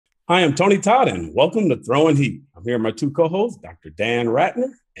Hi, I'm Tony Todd, and welcome to Throwing Heat. I'm here with my two co-hosts, Dr. Dan Ratner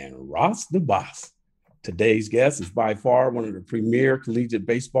and Ross DeBoss. Today's guest is by far one of the premier collegiate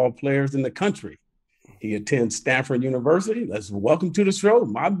baseball players in the country. He attends Stanford University. Let's welcome to the show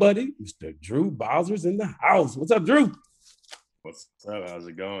my buddy, Mr. Drew Bowser's in the house. What's up, Drew? What's up? How's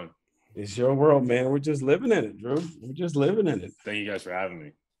it going? It's your world, man. We're just living in it, Drew. We're just living in it. Thank you guys for having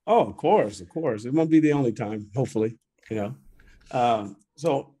me. Oh, of course. It won't be the only time, hopefully,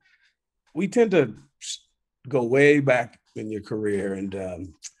 So we tend to go way back in your career. And,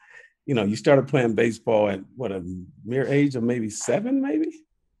 you started playing baseball at what, a mere age of maybe 7, maybe?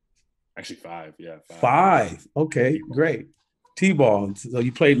 Actually, 5. Yeah. 5. Okay, T-ball. Great. T-ball. So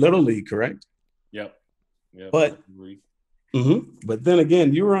you played Little League, correct? Yep. But then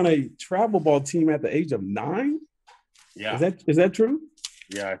again, you were on a travel ball team at the age of 9? Yeah. Is that true?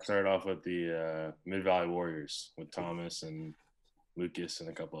 Yeah, I started off with the Mid-Valley Warriors with Thomas and Lucas and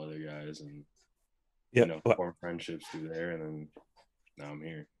a couple other guys, and formed friendships through there, and then now I'm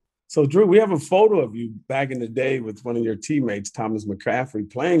here. So, Drew, we have a photo of you back in the day with one of your teammates, Thomas McCaffrey,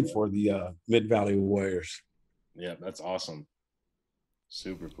 playing for the Mid-Valley Warriors. Yeah, that's awesome.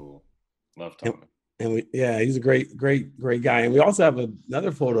 Super cool. Love Thomas. He's a great guy. And we also have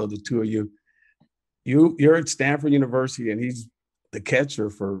another photo of the two of you. You're at Stanford University, and he's the catcher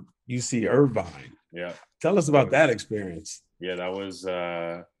for UC Irvine. Yeah. Tell us about that experience. Yeah, that was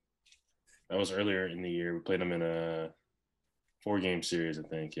earlier in the year. We played them in a 4-game series, I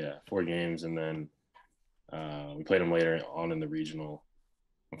think. Yeah, 4 games, and then we played them later on in the regional.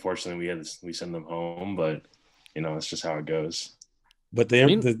 Unfortunately, we send them home, but it's just how it goes. But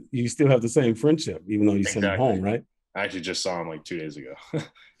you still have the same friendship, even though you send them home, right? I actually just saw him like 2 days ago.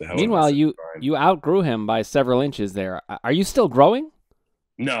 Meanwhile, you outgrew him by several inches there. Are you still growing?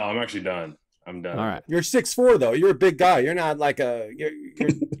 No, I'm actually done. I'm done. All right. You're 6'4", though. You're a big guy. You're not like you're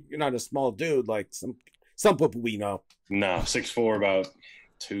not a small dude like some people we know. No, 6'4", about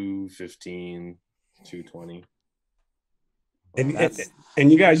 215, 220.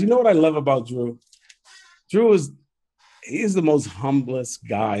 And you guys, you know what I love about Drew? Drew he's the most humblest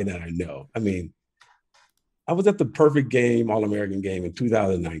guy that I know. I mean, I was at the perfect game, All-American game in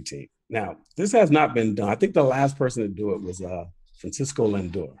 2019. Now, this has not been done. I think the last person to do it was Francisco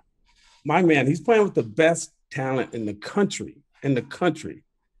Lindor. My man, he's playing with the best talent in the country.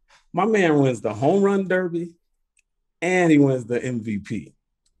 My man wins the home run derby, and he wins the MVP.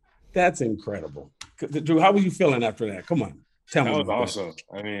 That's incredible. Drew, how were you feeling after that? Come on, tell me. That was awesome.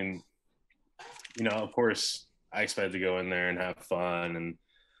 I mean, of course, I expected to go in there and have fun, and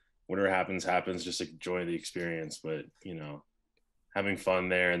whatever happens, just enjoy the experience. But, having fun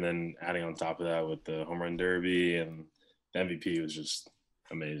there and then adding on top of that with the home run derby and the MVP was just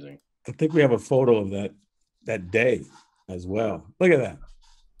amazing. I think we have a photo of that day as well. Look at that.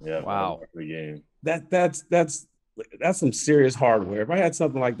 Yeah. Wow. The game. That's some serious hardware. If I had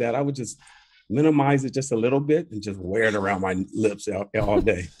something like that, I would just minimize it just a little bit and just wear it around my lips all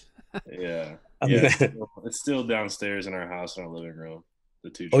day. Yeah. mean, it's still downstairs in our house in our living room.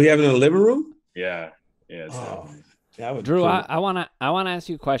 Oh, you have it in the living room? Yeah. Drew, I wanna ask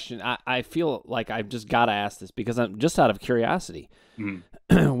you a question. I feel like I've just gotta ask this because I'm just out of curiosity. Mm-hmm.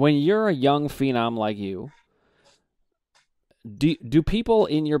 When you're a young phenom like you, do people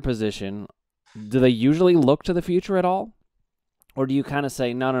in your position, do they usually look to the future at all? Or do you kind of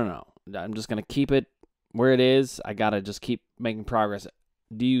say, no, I'm just gonna keep it where it is. I gotta just keep making progress.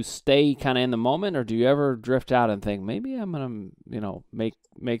 Do you stay kind of in the moment, or do you ever drift out and think maybe I'm gonna,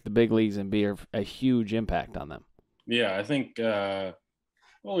 make the big leagues and be a huge impact on them? Yeah, I think I've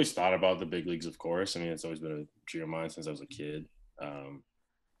always thought about the big leagues. Of course, I mean it's always been a dream of mine since I was a kid.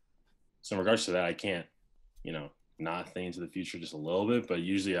 So in regards to that, I can't, not think into the future just a little bit. But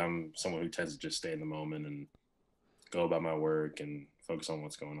usually, I'm someone who tends to just stay in the moment and go about my work and focus on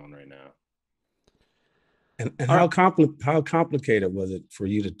what's going on right now. And how complicated was it for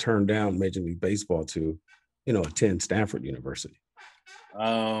you to turn down Major League Baseball to, attend Stanford University?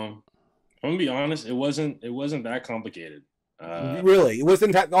 I'm gonna be honest, it wasn't that complicated. Really, it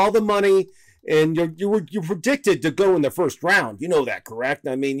wasn't all the money, and you predicted to go in the first round. You know that, correct?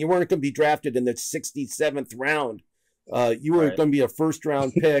 I mean, you weren't going to be drafted in the 67th round. You were going to be a first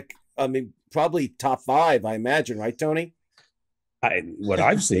round pick. I mean, probably top 5, I imagine, right, Tony? What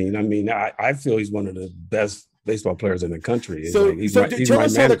I've seen, I mean, I feel he's one of the best baseball players in the country. So tell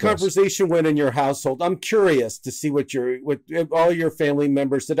us how the conversation went in your household. I'm curious to see what all your family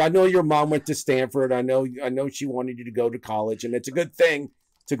members said. I know your mom went to Stanford. I know she wanted you to go to college, and it's a good thing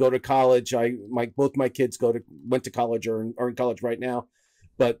to go to college. Both my kids went to college or are in college right now.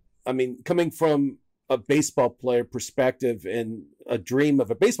 But I mean, coming from a baseball player perspective and a dream of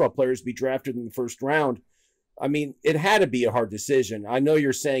a baseball player is to be drafted in the first round. I mean, it had to be a hard decision. I know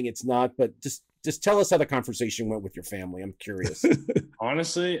you're saying it's not, but just tell us how the conversation went with your family. I'm curious.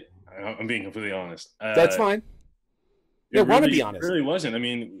 Honestly, I'm being completely honest. That's fine. Yeah, want to be honest. It really wasn't. I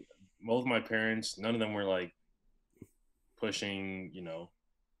mean, both my parents, none of them were like pushing,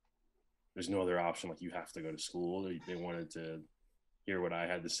 there's no other option. Like, you have to go to school. They wanted to hear what I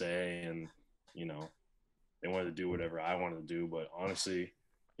had to say, and, they wanted to do whatever I wanted to do. But honestly,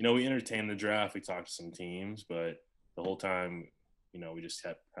 we entertained the draft. We talked to some teams, but the whole time, we just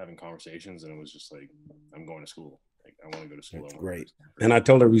kept having conversations, and it was just like, I'm going to school. Like, I want to go to school. That's great. And I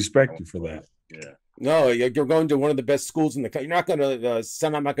totally respect you for that. Yeah. No, you're going to one of the best schools in the country. You're not going to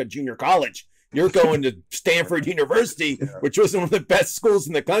Santa Monica Junior College. You're going to Stanford University, which was one of the best schools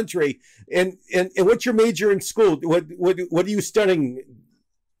in the country. And what's your major in school? What are you studying?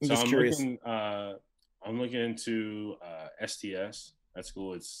 I'm just curious. I'm looking into STS at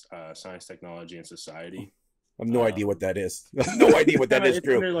school. It's Science, Technology, and Society. I have no idea what that is. I have no idea what that is,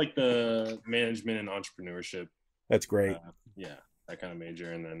 Drew. Under like the management and entrepreneurship. That's great. Yeah, that kind of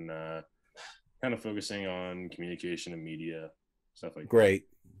major, and then kind of focusing on communication and media stuff like great.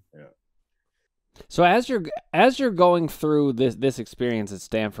 That. Yeah. So as you're going through this experience at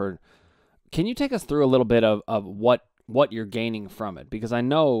Stanford, can you take us through a little bit of what you're gaining from it? Because I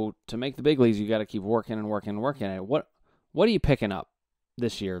know to make the big leagues, you got to keep working and working and working at it. What are you picking up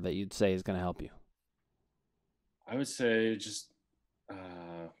this year that you'd say is going to help you? I would say just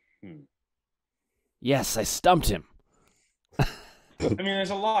Yes, I stumped him. I mean, there's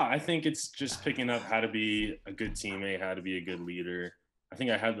a lot. I think it's just picking up how to be a good teammate, how to be a good leader. I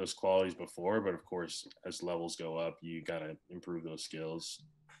think I had those qualities before, but of course, as levels go up, you got to improve those skills.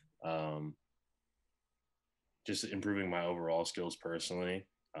 Just improving my overall skills personally,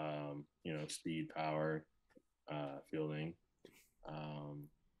 speed, power, fielding,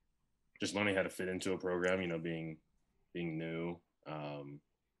 just learning how to fit into a program, being new,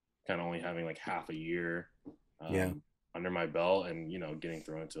 kind of only having like half a year under my belt, and, getting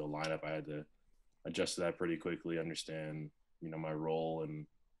thrown into a lineup. I had to adjust to that pretty quickly, understand, my role and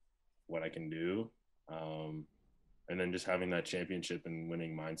what I can do. And then just having that championship and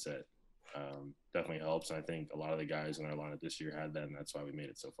winning mindset definitely helps. And I think a lot of the guys in our lineup this year had that, and that's why we made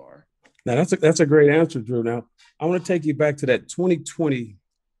it so far. Now, that's a great answer, Drew. Now, I want to take you back to that 2020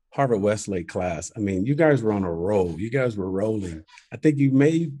 Harvard-Westlake class. I mean, you guys were on a roll. You guys were rolling. I think you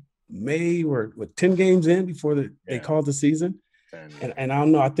were 10 games in before they called the season. And I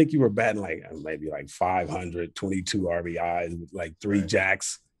don't know, I think you were batting maybe 500, 22 RBIs with 3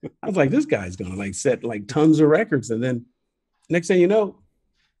 jacks. I was like, this guy's going to set tons of records. And then next thing you know,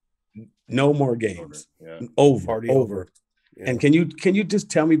 no more games. Over. Yeah. And can you just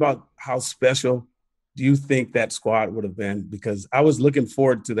tell me about how special do you think that squad would have been? Because I was looking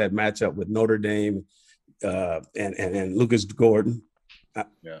forward to that matchup with Notre Dame and Lucas Gordon.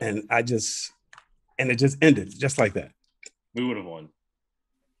 And it just ended just like that. We would have won.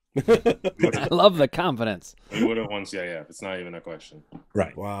 I love the confidence. We would have won CIF. It's not even a question.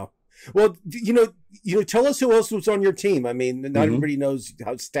 Right. Wow. Well, tell us who else was on your team. I mean, not everybody knows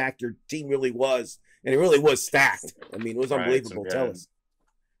how stacked your team really was, and it really was stacked. I mean, it was unbelievable. Tell us.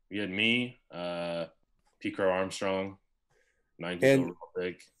 We had me, Pete Crow Armstrong, 19 overall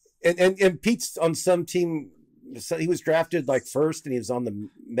pick, and Pete's on some team. So he was drafted first, and he was on the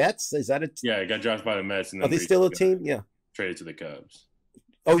Mets. Is that it? Yeah, he got drafted by the Mets. And then are they still a team? Yeah. Traded to the Cubs.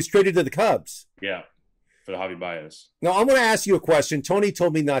 Oh, he's traded to the Cubs. Yeah, for the Javi Baez. Now, I'm going to ask you a question. Tony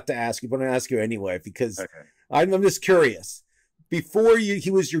told me not to ask you, but I'm going to ask you anyway because I'm just curious. Before he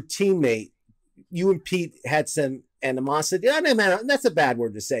was your teammate, you and Pete had some animosity. That's a bad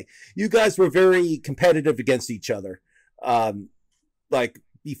word to say. You guys were very competitive against each other,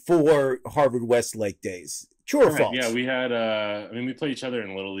 before Harvard-Westlake days. True or false? Yeah, we had. We played each other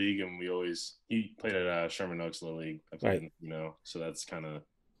in Little League, and he played at Sherman Oaks Little League. I played, so that's kind of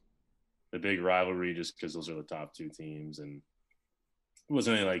the big rivalry, just because those are the top 2 teams, and it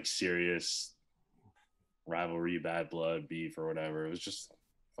wasn't any serious rivalry, bad blood, beef, or whatever. It was just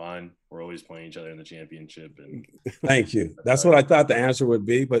fun. We're always playing each other in the championship. And thank you. That's what I thought the answer would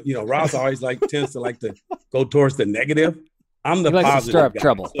be, but Ross always tends to go towards the negative. I'm the positive to stir up guy.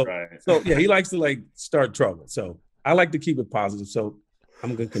 trouble. So he likes to start trouble. So I like to keep it positive. So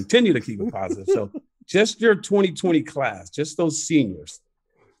I'm going to continue to keep it positive. So just your 2020 class, just those seniors,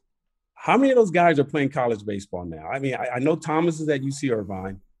 how many of those guys are playing college baseball now? I mean, I know Thomas is at UC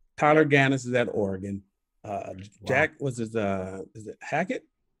Irvine. Tyler Gannis is at Oregon. Jack, is it Hackett?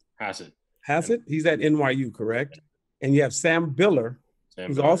 Hassett. He's at NYU, correct? And you have Sam Biller,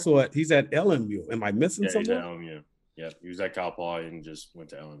 He's at LMU. Am I missing He's something? at LMU. Yep, he was at Cal Poly and just went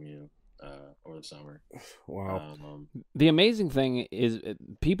to LMU over the summer. Wow. The amazing thing is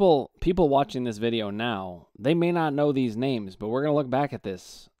people watching this video now, they may not know these names, but we're going to look back at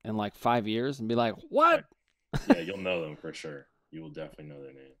this in like 5 years and be like, what? Yeah, you'll know them for sure. You will definitely know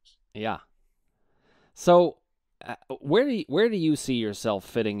their names. Yeah. So where do you see yourself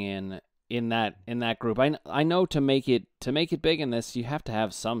fitting in that group? I know to make it big in this, you have to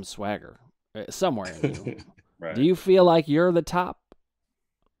have some swagger somewhere in you. Right. Do you feel like you're the top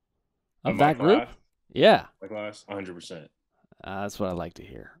of that group? Yeah. My class, 100%. That's what I like to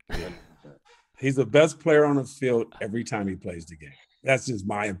hear. 100%. He's the best player on the field every time he plays the game. That's just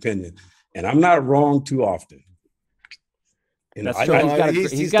my opinion. And I'm not wrong too often. That's true.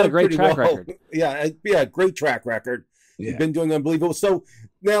 He's got a great track record. Yeah, great track record. Yeah. He's been doing unbelievable. So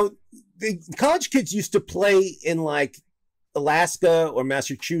now the college kids used to play in like Alaska or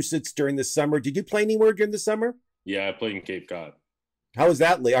Massachusetts during the summer. Did you play anywhere during the summer? Yeah, I played in Cape Cod. How was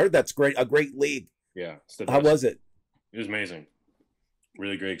that league? I heard that's great. A great league. Yeah. How was it? It was amazing.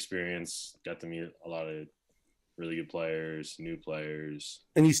 Really great experience. Got to meet a lot of really good players, new players.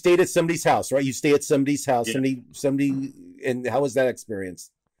 And you stayed at somebody's house, right? You stay at somebody's house. Yeah. Somebody. And how was that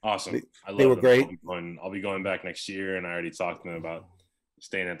experience? Awesome. They were great. I'll be going back next year, and I already talked to them about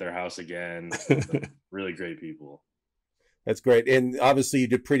staying at their house again. Really great people. That's great. And obviously you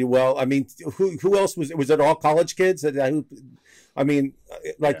did pretty well. I mean, who else was it all college kids? I mean,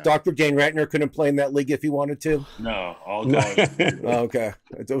 like Dr. Dane Ratner couldn't play in that league if he wanted to? No, all college kids. Okay.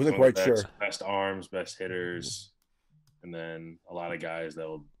 I wasn't quite sure. Best arms, best hitters, and then a lot of guys that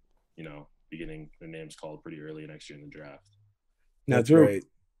will, be getting their names called pretty early next year in the draft. Now, Drew,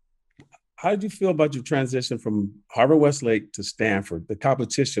 how did you feel about your transition from Harvard-Westlake to Stanford, the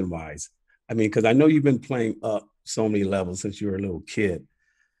competition-wise? I mean, because I know you've been playing up so many levels since you were a little kid.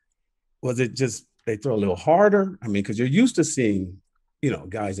 Was it just they throw a little harder? I mean, because you're used to seeing,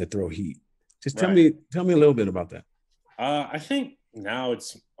 guys that throw heat. Just tell me a little bit about that. I think now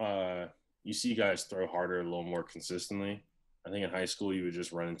it's you see guys throw harder a little more consistently. I think in high school you would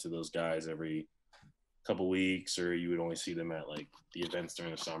just run into those guys every couple weeks, or you would only see them at like the events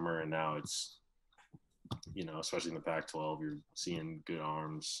during the summer. And now it's, especially in the Pac-12, you're seeing good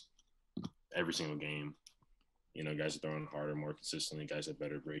arms every single game. Guys are throwing harder, more consistently. Guys have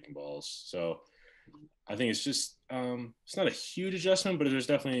better breaking balls. So I think it's just it's not a huge adjustment, but there's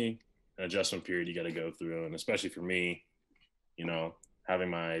definitely an adjustment period you got to go through. And especially for me, having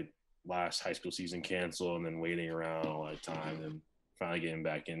my last high school season cancel and then waiting around all that time and finally getting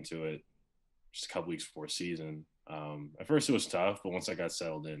back into it just a couple weeks before season. At first it was tough, but once I got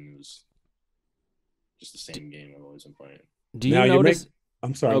settled in, it was just the same game I've always been playing. Do you notice?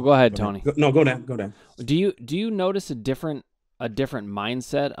 I'm sorry. Oh, go ahead, Tony. No, go down. Do you notice a different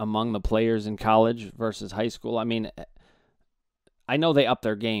mindset among the players in college versus high school? I mean, I know they up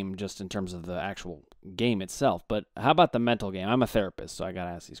their game just in terms of the actual game itself, but how about the mental game? I'm a therapist, so I got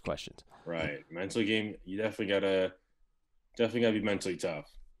to ask these questions. Right. Mental game, you definitely gotta be mentally tough.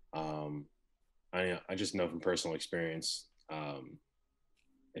 I just know from personal experience,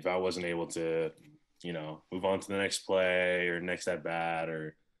 if I wasn't able to, move on to the next play or next at bat,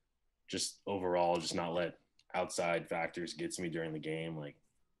 or just overall just not let outside factors get to me during the game, like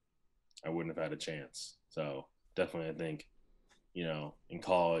I wouldn't have had a chance. So definitely, I think, in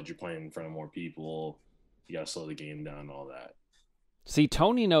college, you're playing in front of more people. You got to slow the game down and all that. See,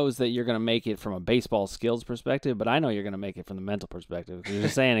 Tony knows that you're going to make it from a baseball skills perspective, but I know you're going to make it from the mental perspective. You're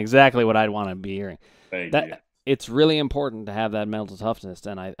just saying exactly what I'd want to be hearing. Thank you. It's really important to have that mental toughness,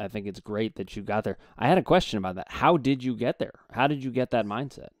 and I think it's great that you got there. I had a question about that. How did you get there? How did you get that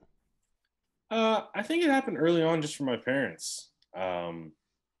mindset? I think it happened early on just from my parents. I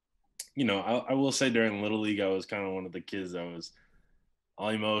will say during Little League, I was kind of one of the kids that was all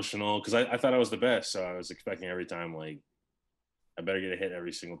emotional because I thought I was the best. So I was expecting every time, like, I better get a hit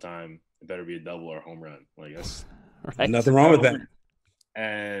every single time. It better be a double or a home run. Like, that's right. Nothing wrong with that.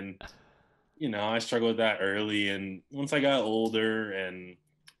 And, I struggled with that early. And once I got older and,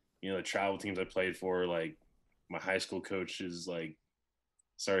 the travel teams I played for, like, my high school coaches, like,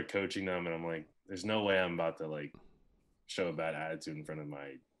 started coaching them. And I'm like, there's no way I'm about to, like, show a bad attitude in front of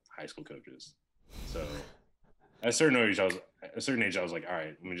my high school coaches. So at a certain age, I was like, all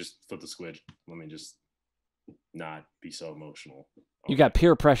right, let me just flip the switch. Let me just not be so emotional. You got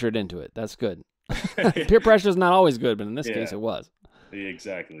peer pressured into it. That's good. Peer pressure is not always good, but in this case, it was. Yeah,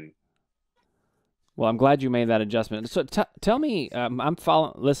 exactly. Well, I'm glad you made that adjustment. So tell me, I'm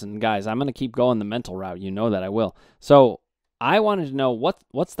following. Listen, guys, I'm going to keep going the mental route. You know that I will. So I wanted to know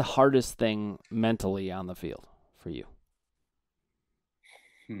what's the hardest thing mentally on the field for you?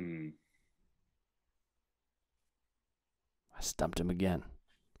 I stumped him again.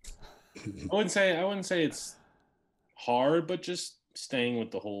 I wouldn't say it's hard, but just staying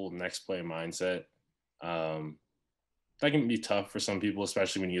with the whole next play mindset. That can be tough for some people,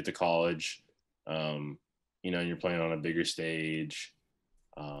 especially when you get to college. And you're playing on a bigger stage.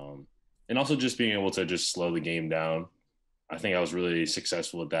 And also just being able to just slow the game down. I think I was really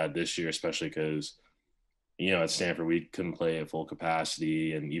successful with that this year, especially because, at Stanford, we couldn't play at full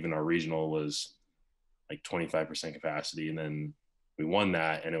capacity. And even our regional was like 25% capacity. And then we won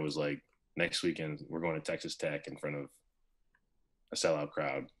that. And it was like next weekend, we're going to Texas Tech in front of a sellout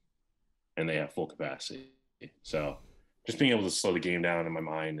crowd. And they have full capacity. So just being able to slow the game down in my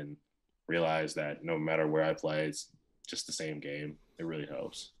mind and realize that no matter where I play, it's just the same game. It really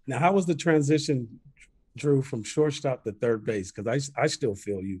helps. Now, how was the transition, Drew, from shortstop to third base? Because I still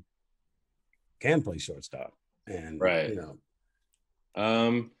feel you can play shortstop, and right.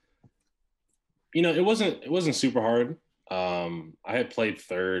 It wasn't super hard. I had played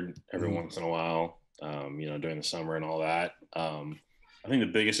third every once in a while, during the summer and all that. I think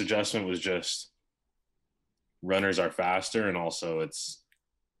the biggest adjustment was just runners are faster, and also it's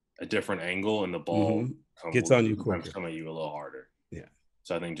a different angle, and the ball gets on you quicker, come at you a little harder. Yeah.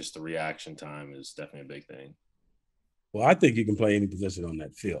 So I think just the reaction time is definitely a big thing. Well, I think you can play any position on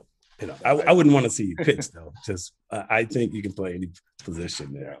that field. I wouldn't want to see you pitch though. Just I think you can play any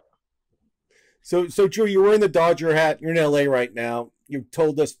position there. So Drew, you're wearing the Dodger hat. You're in LA right now. You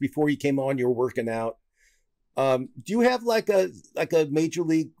told us before you came on you were working out. Do you have like a major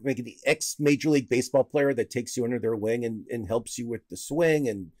league, maybe the ex-Major League Baseball player that takes you under their wing and helps you with the swing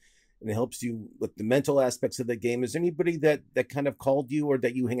and helps you with the mental aspects of the game? Is there anybody that kind of called you or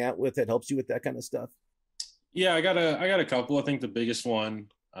that you hang out with that helps you with that kind of stuff? Yeah, I got a couple. I think the biggest one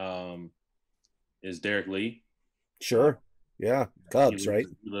is Derrek Lee. Sure. Yeah. Cubs, right?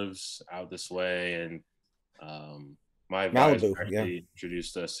 He lives out this way, and my Malibu, advisor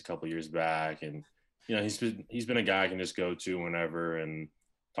introduced us a couple years back, and he's been a guy I can just go to whenever and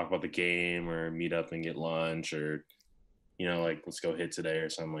talk about the game or meet up and get lunch or, like let's go hit today or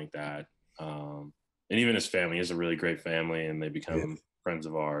something like that. And even his family, he has a really great family, and they become friends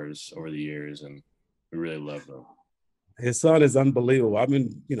of ours over the years, and we really love them. His son is unbelievable. I've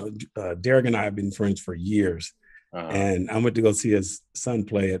been, Derek and I have been friends for years, and I went to go see his son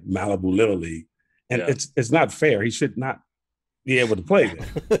play at Malibu Little League, and it's not fair. He should not be able to play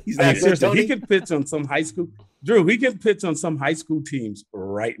there. Seriously, he can pitch on some high school. Drew, he can pitch on some high school teams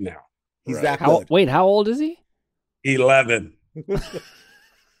right now. He's that good. Wait, how old is he? 11.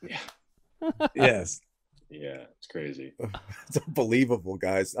 Yeah. Yes. Yeah, it's crazy. It's unbelievable,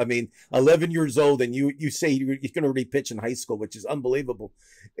 guys. I mean, 11 years old, and you say you can already pitch in high school, which is unbelievable.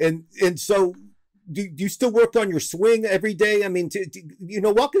 And so, do you still work on your swing every day? I mean,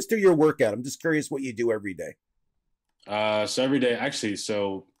 walk us through your workout. I'm just curious what you do every day. So every day, actually,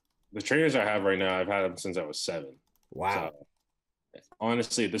 so the trainers I have right now, I've had them since I was 7. Wow. So,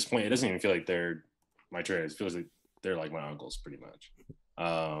 honestly, at this point, it doesn't even feel like they're my trainers. It feels like they're like my uncles, pretty much.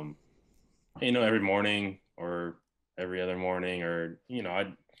 Every morning or every other morning, or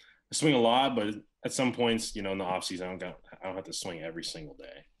I swing a lot, but at some points, in the off season, I don't have to swing every single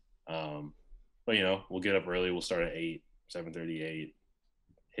day. But we'll get up early. We'll start at 7:38,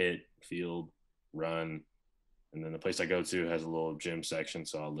 hit, field, run. And then the place I go to has a little gym section,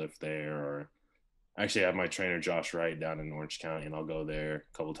 so I'll lift there. Or actually, I have my trainer, Josh Wright, down in Orange County, and I'll go there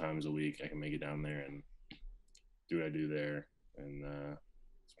a couple times a week. I can make it down there and do what I do there. And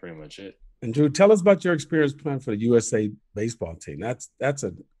that's pretty much it. And Drew, tell us about your experience playing for the USA baseball team. That's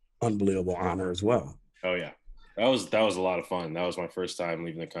an unbelievable honor as well. Oh, yeah. That was a lot of fun. That was my first time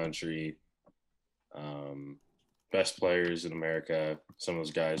leaving the country. Best players in America. Some of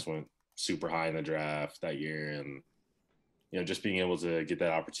those guys went super high in the draft that year, and just being able to get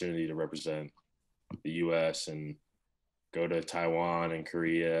that opportunity to represent the U.S. and go to Taiwan and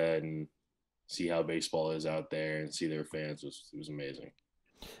Korea and see how baseball is out there and see their fans was amazing.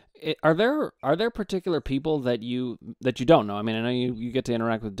 Are there particular people that you don't know? I mean, I know you get to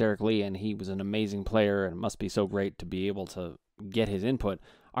interact with Derrek Lee, and he was an amazing player, and it must be so great to be able to get his input.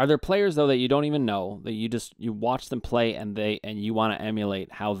 Are there players though that you don't even know that you watch them play and you want to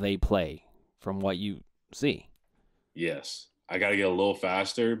emulate how they play from what you see? Yes, I got to get a little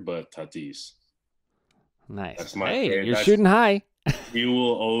faster, but Tatis. Nice. That's my favorite. You're shooting high.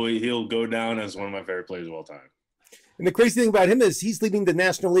 He'll go down as one of my favorite players of all time. And the crazy thing about him is he's leading the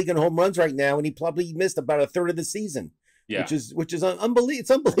National League in home runs right now, and he probably missed about a third of the season. Yeah, which is unbelievable.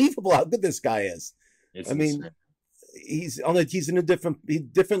 It's unbelievable how good this guy is. I mean, he's in a different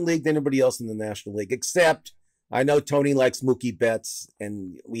league than anybody else in the National League, except I know Tony likes Mookie Betts,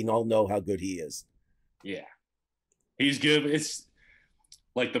 and we all know how good he is. Yeah, he's good. It's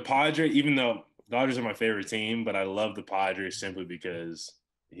like the Padres, even though Dodgers are my favorite team, but I love the Padres simply because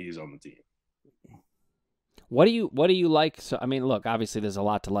he's on the team. What do you like? So I mean, look, obviously there's a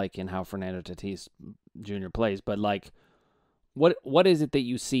lot to like in how Fernando Tatis Jr. plays, but like, what is it that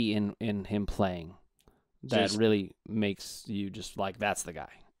you see in him playing that really makes you just like, that's the guy?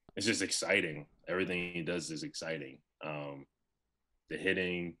 It's just exciting. Everything he does is exciting. The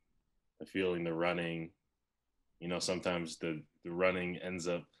hitting, the fielding, the running. You know, sometimes the running ends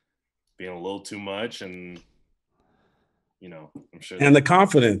up being a little too much, and you know, I'm sure. And the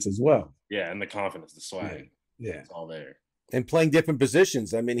confidence as well. Yeah, and the confidence, the swag. Yeah. It's all there. And playing different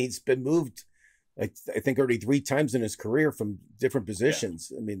positions. I mean, he's been moved, I think, already 3 times in his career from different positions.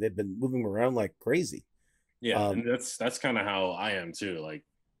 Yeah. I mean, they've been moving around like crazy. Yeah, and that's kind of how I am too. Like,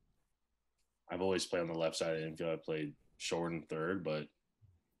 I've always played on the left side. I didn't feel I played short and third, but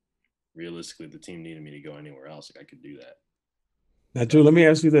realistically, the team needed me to go anywhere else. Like, I could do that. Now, Drew, let me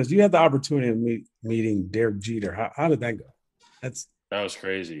ask you this. You had the opportunity of meeting Derek Jeter. How did that go? That was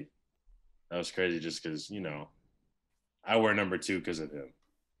crazy. That was crazy just because, you know, I wear number 2 because of him.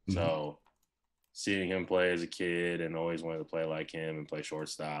 Mm-hmm. So seeing him play as a kid and always wanted to play like him and play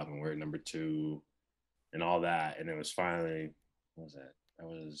shortstop and wear number 2 and all that. And it was finally, what was that? That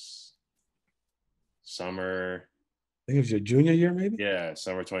was summer. I think it was your junior year, maybe? Yeah,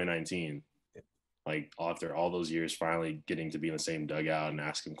 summer 2019. Like, after all those years, finally getting to be in the same dugout and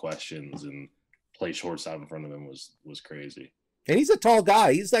ask him questions and play shortstop in front of him was crazy. And he's a tall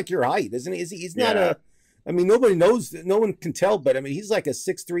guy. He's like your height, isn't he? He's not I mean, nobody knows. No one can tell, but I mean, he's like a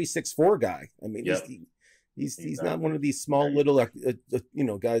 6'3", 6'4" guy. I mean, he's not one of these small little, you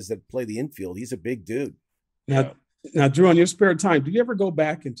know, guys that play the infield. He's a big dude. Now, Drew, on your spare time, do you ever go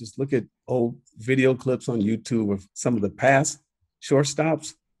back and just look at old video clips on YouTube of some of the past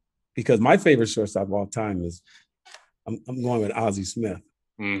shortstops? Because my favorite shortstop of all time is, I'm going with Ozzie Smith.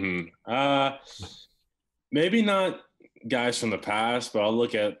 Mm-hmm. Maybe not guys from the past, but I'll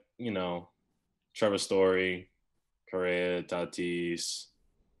look at, you know, Trevor Story, Correa, Tatis,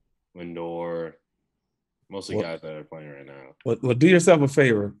 Lindor, mostly guys that are playing right now. Well, do yourself a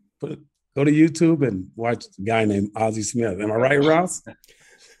favor. Go to YouTube and watch a guy named Ozzie Smith. Am I right, Ross?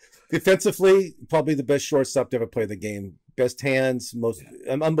 Defensively, probably the best shortstop to ever play the game. Best hands, most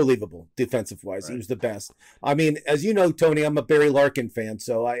unbelievable defensive wise. Right. He was the best. I mean, as you know, Tony, I'm a Barry Larkin fan,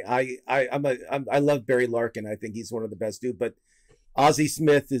 so I love Barry Larkin. I think he's one of the best dudes. But Ozzie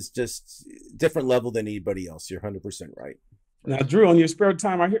Smith is just different level than anybody else. You're 100% right. Now, Drew, on your spare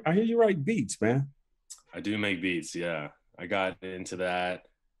time, I hear you write beats, man. I do make beats. Yeah, I got into that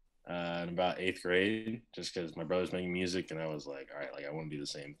in about 8th grade, just because my brother's making music, and I was like, all right, like I want to do the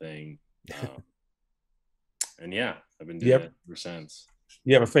same thing. And yeah, I've been doing it ever since.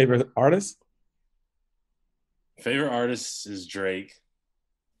 You have a favorite artist? Favorite artist is Drake,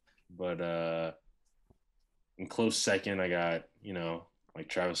 but in close second, I got, you know, like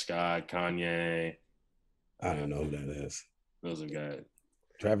Travis Scott, Kanye. I don't know who that is. Those are good.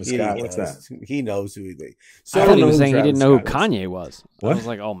 Travis Scott, what's that? He knows who he is. So I thought he was saying he didn't know who Kanye was. What? I was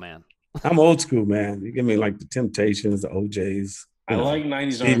like, oh man. I'm old school, man. You give me like the Temptations, the OJs. I like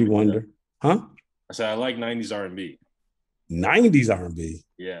 90s Stevie R&B. Wonder. Huh? I said I like 90s R&B. 90s R&B?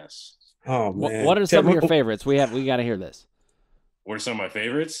 Yes. Oh, man. What are some of your favorites? We got to hear this. What are some of my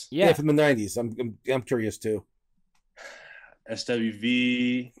favorites? Yeah, from the 90s. I'm curious too.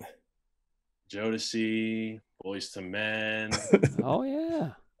 SWV, Jodeci, Boyz II Men. Oh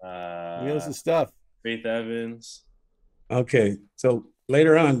yeah. He knows the stuff. Faith Evans. Okay, so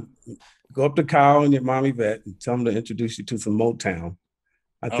later on, go up to Kyle and your mommy vet and tell them to introduce you to some Motown.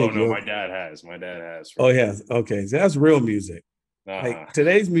 My dad has. Oh, yes. Okay, so that's real music. Like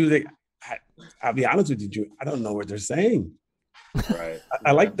today's music, I'll be honest with you, Drew, I don't know what they're saying. Right.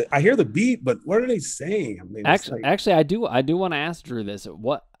 I hear the beat, but what are they saying? I mean, actually, I do want to ask Drew this.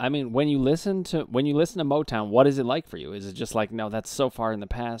 When you listen to Motown, what is it like for you? Is it just like, no, that's so far in the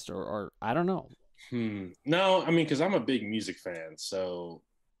past, or I don't know? No, I mean, because I'm a big music fan, so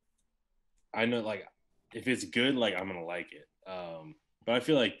I know, like, if it's good, like, I'm gonna like it. But I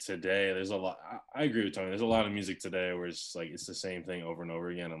feel like today there's a lot. I agree with Tony. There's a lot of music today where it's like it's the same thing over and over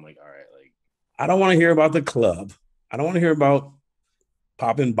again. I'm like, all right, like, I don't want to hear about the club. I don't want to hear about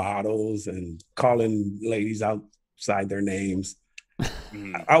popping bottles and calling ladies outside their names.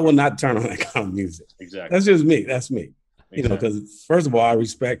 I will not turn on that kind of music. Exactly. That's just me. That's me. Exactly. You know, because first of all, I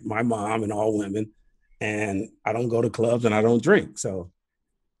respect my mom and all women, and I don't go to clubs and I don't drink. So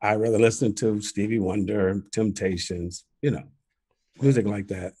I rather listen to Stevie Wonder, Temptations, you know, music like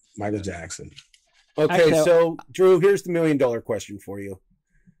that, Michael Jackson. Okay, Actually, so Drew, here's the $1 million question for you.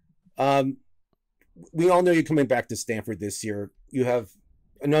 We all know you're coming back to Stanford this year. You have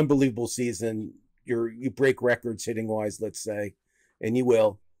an unbelievable season. You break records hitting wise, let's say, and you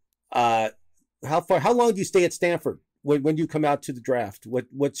will. How long do you stay at Stanford when you come out to the draft?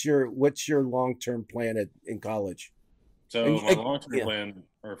 What's your long-term plan in college? So my long-term plan,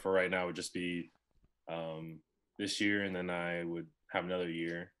 or for right now, would just be this year, and then I would have another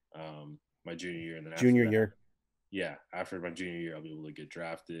year, my junior year, and then after junior that, year. Yeah, after my junior year, I'll be able to get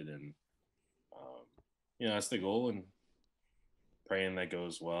drafted, and that's the goal, and praying that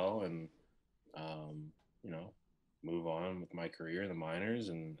goes well, and move on with my career in the minors,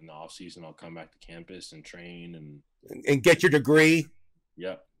 and in the off season, I'll come back to campus and train and get your degree.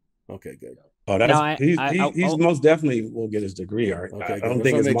 Yep. Okay, good. Oh, he's most definitely will get his degree. All right. Okay, I don't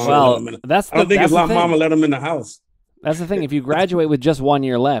think his mom. I don't think his mama let him in the house. That's the thing. If you graduate with just 1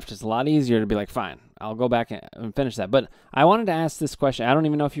 year left, it's a lot easier to be like, fine, I'll go back and finish that. But I wanted to ask this question. I don't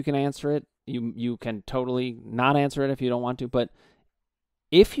even know if you can answer it. You can totally not answer it if you don't want to. But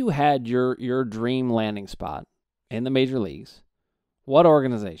if you had your dream landing spot in the major leagues, what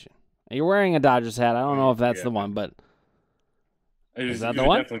organization? You're wearing a Dodgers hat. I don't know if that's the one, but is that the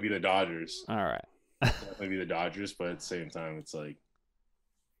one? Definitely be the Dodgers. All right. Definitely be the Dodgers, but at the same time, it's like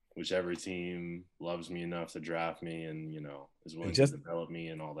whichever team loves me enough to draft me and, is willing to develop me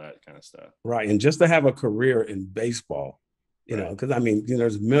and all that kind of stuff. Right. And just to have a career in baseball, because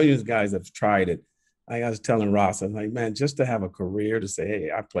there's millions of guys that have tried it. Like I was telling Ross, I'm like, man, just to have a career to say,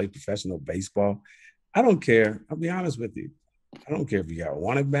 hey, I play professional baseball. I don't care. I'll be honest with you. I don't care if you got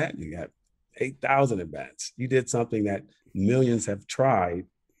one at bat, you got 8,000 at bats. You did something that millions have tried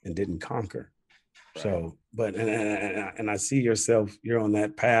and didn't conquer. Right. So, but and I see you're on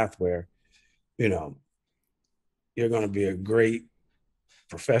that path where, you're going to be a great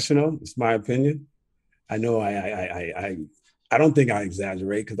professional. It's my opinion. I know I don't think I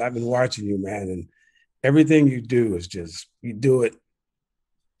exaggerate because I've been watching you, man, and everything you do is just, you do it,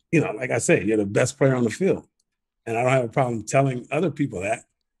 like I say, you're the best player on the field. And I don't have a problem telling other people that.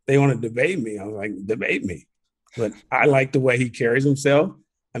 They want to debate me. I'm like, debate me. But I like the way he carries himself.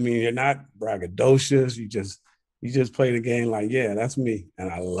 I mean, you're not braggadocious. You just play the game like, yeah, that's me. And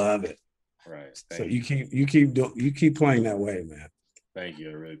I love it. Right. So you keep playing that way, man. Thank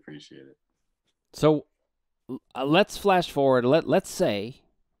you. I really appreciate it. So let's flash forward. Let's say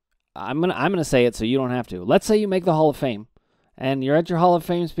I'm gonna say it so you don't have to. Let's say you make the Hall of Fame, and you're at your Hall of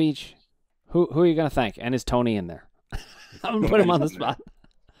Fame speech. Who are you gonna thank? And is Tony in there? I'm gonna put him on the spot.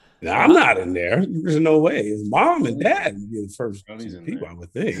 No, I'm not in there. There's no way. His mom and dad would be the first people I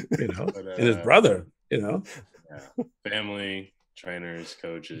would think, but, and his brother, Yeah. Family, trainers,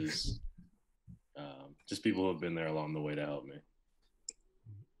 coaches, just people who have been there along the way to help me,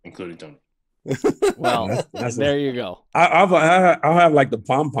 including Tony. Well, there you go. I'll have like the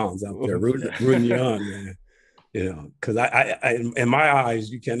pom-poms out there rooting you on, man. Because I in my eyes,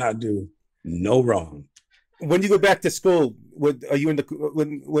 you cannot do no wrong. When you go back to school, are you in the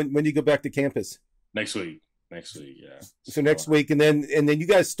when you go back to campus? Next week, yeah. So next week, and then you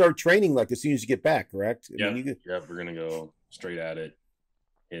guys start training like as soon as you get back, correct? Yeah, we're gonna go straight at it,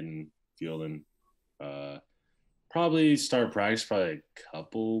 hitting, fielding. Probably start practice probably a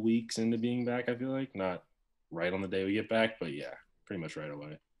couple weeks into being back. I feel like not right on the day we get back, but yeah, pretty much right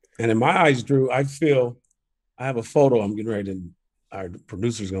away. And in my eyes, Drew, I feel I have a photo I'm getting ready to. Our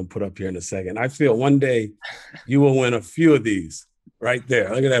producer's going to put up here in a second. I feel one day you will win a few of these right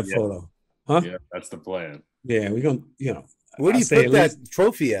there. Look at that photo. Huh? Yeah, that's the plan. Yeah, we're going to, Where do you put that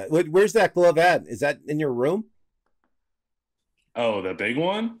trophy at? Where's that glove at? Is that in your room? Oh, the big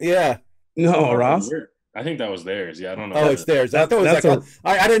one? Yeah. No, Ross. I think that was theirs. Yeah, I don't know. Oh, it's theirs. I thought it was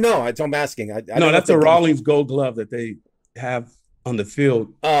I didn't know. I'm asking. No, that's a Rawlings Gold glove that they have on the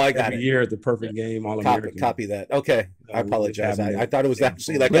field every year at the perfect game. All-American. Copy that. Okay. I apologize. I thought it was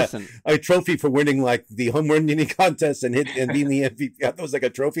actually like a trophy for winning like the home run contest and being the MVP. I thought it was like a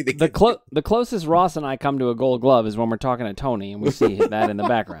trophy. The closest Ross and I come to a Gold Glove is when we're talking to Tony and we see that in the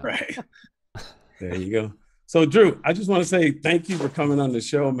background. Right. There you go. So Drew, I just want to say thank you for coming on the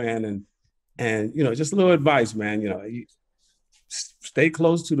show, man, and just a little advice, man. You stay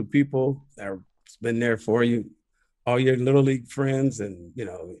close to the people that have been there for you, all your little league friends, and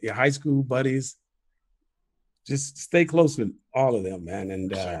your high school buddies. Just stay close with all of them, man.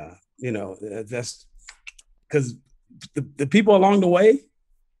 And, that's because the people along the way,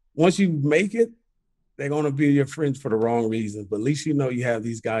 once you make it, they're going to be your friends for the wrong reasons. But at least you have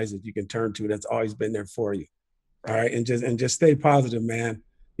these guys that you can turn to that's always been there for you. All right. And just stay positive, man.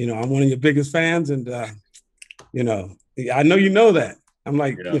 I'm one of your biggest fans. And, I know you know that. I'm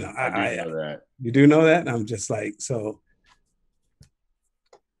like, Yeah, you know, I do know that. You do know that? And I'm just like, so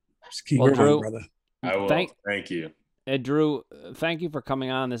just keep it on, brother. I will. Thank you. Drew, thank you for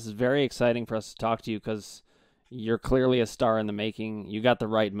coming on. This is very exciting for us to talk to you because you're clearly a star in the making. You got the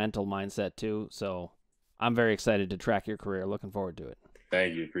right mental mindset too. So I'm very excited to track your career. Looking forward to it.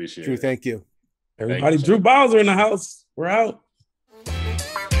 Thank you. Appreciate Drew, it. Thank you. Everybody, Drew Bowser in the house. We're out.